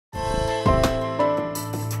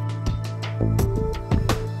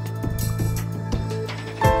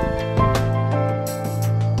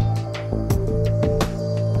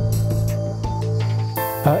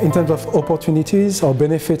In terms of opportunities or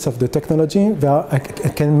benefits of the technology, I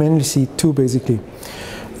can mainly see two basically.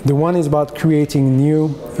 The one is about creating new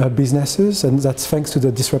businesses, and that's thanks to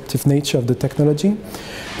the disruptive nature of the technology,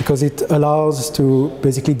 because it allows to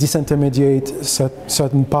basically disintermediate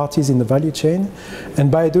certain parties in the value chain. And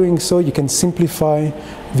by doing so, you can simplify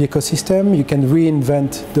the ecosystem, you can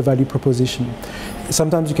reinvent the value proposition.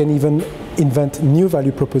 Sometimes you can even invent new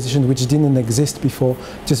value propositions which didn't exist before,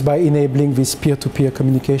 just by enabling this peer-to-peer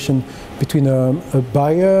communication between a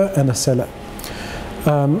buyer and a seller.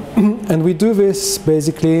 And we do this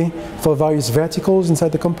basically for various verticals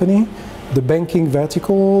inside the company: the banking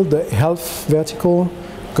vertical, the health vertical,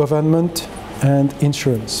 government, and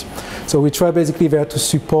insurance. So we try basically there to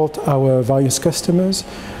support our various customers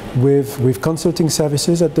with consulting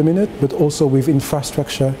services at the minute, but also with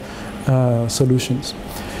infrastructure solutions.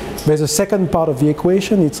 There's a second part of the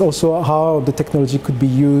equation. It's also how the technology could be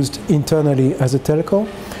used internally as a telco.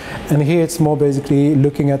 And here it's more basically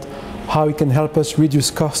looking at how it can help us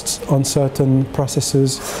reduce costs on certain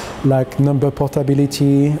processes like number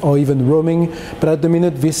portability or even roaming. But at the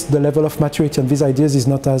minute, the level of maturity on these ideas is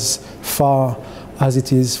not as far as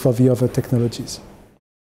it is for the other technologies.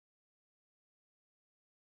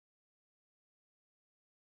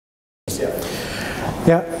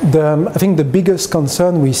 Yeah, I think the biggest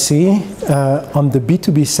concern we see on the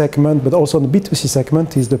B2B segment, but also on the B2C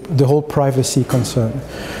segment, is the whole privacy concern.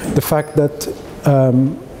 The fact that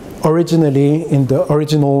originally, in the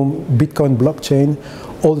original Bitcoin blockchain,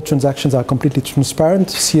 all the transactions are completely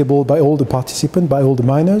transparent, seeable by all the participants, by all the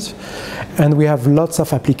miners. And we have lots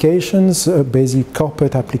of applications, basic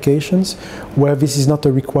corporate applications, where this is not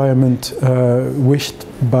a requirement wished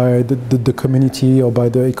by the community or by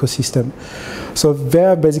the ecosystem. So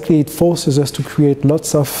there, basically, it forces us to create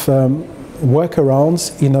lots of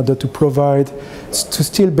workarounds in order to provide, to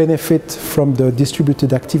still benefit from the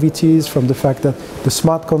distributed activities, from the fact that the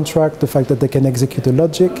smart contract, the fact that they can execute a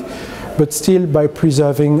logic, but still by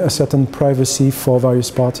preserving a certain privacy for various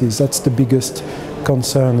parties. That's the biggest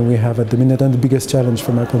concern we have at the minute, and the biggest challenge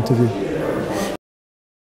from my point of view.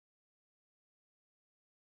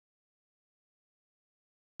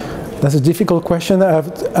 That's a difficult question.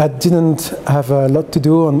 I didn't have a lot to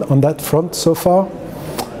do on that front so far.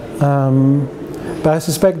 But I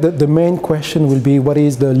suspect that the main question will be, what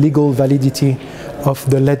is the legal validity of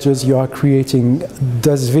the ledgers you are creating?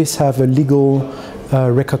 Does this have a legal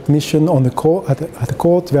recognition on the court, at the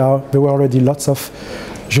court? There were already lots of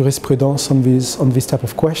jurisprudence on these type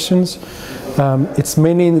of questions. It's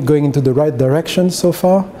mainly going into the right direction so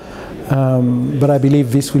far, but I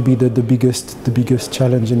believe this will be the biggest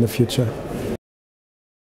challenge in the future.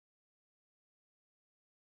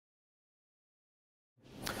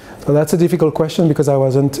 So that's a difficult question, because I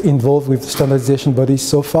wasn't involved with standardization bodies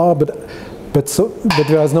so far, but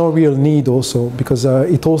there is no real need also, because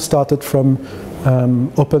it all started from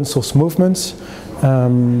open source movements.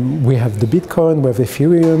 We have the Bitcoin, we have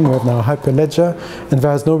Ethereum, we have now Hyperledger, and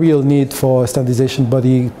there is no real need for a standardization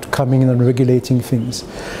body coming in and regulating things.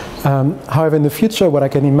 However, in the future, what I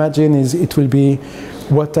can imagine is it will be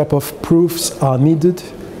what type of proofs are needed,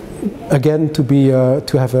 again,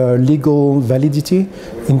 to have a legal validity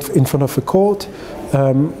in front of a court.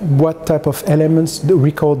 What type of elements, the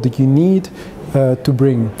record that you need to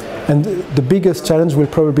bring. And the biggest challenge will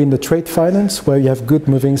probably be in the trade finance, where you have good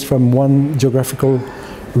movings from one geographical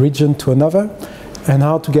region to another, and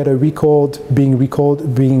how to get a record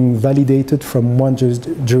being validated from one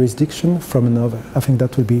jurisdiction from another. I think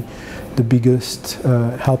that will be the biggest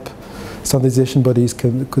help standardization bodies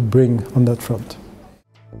could bring on that front.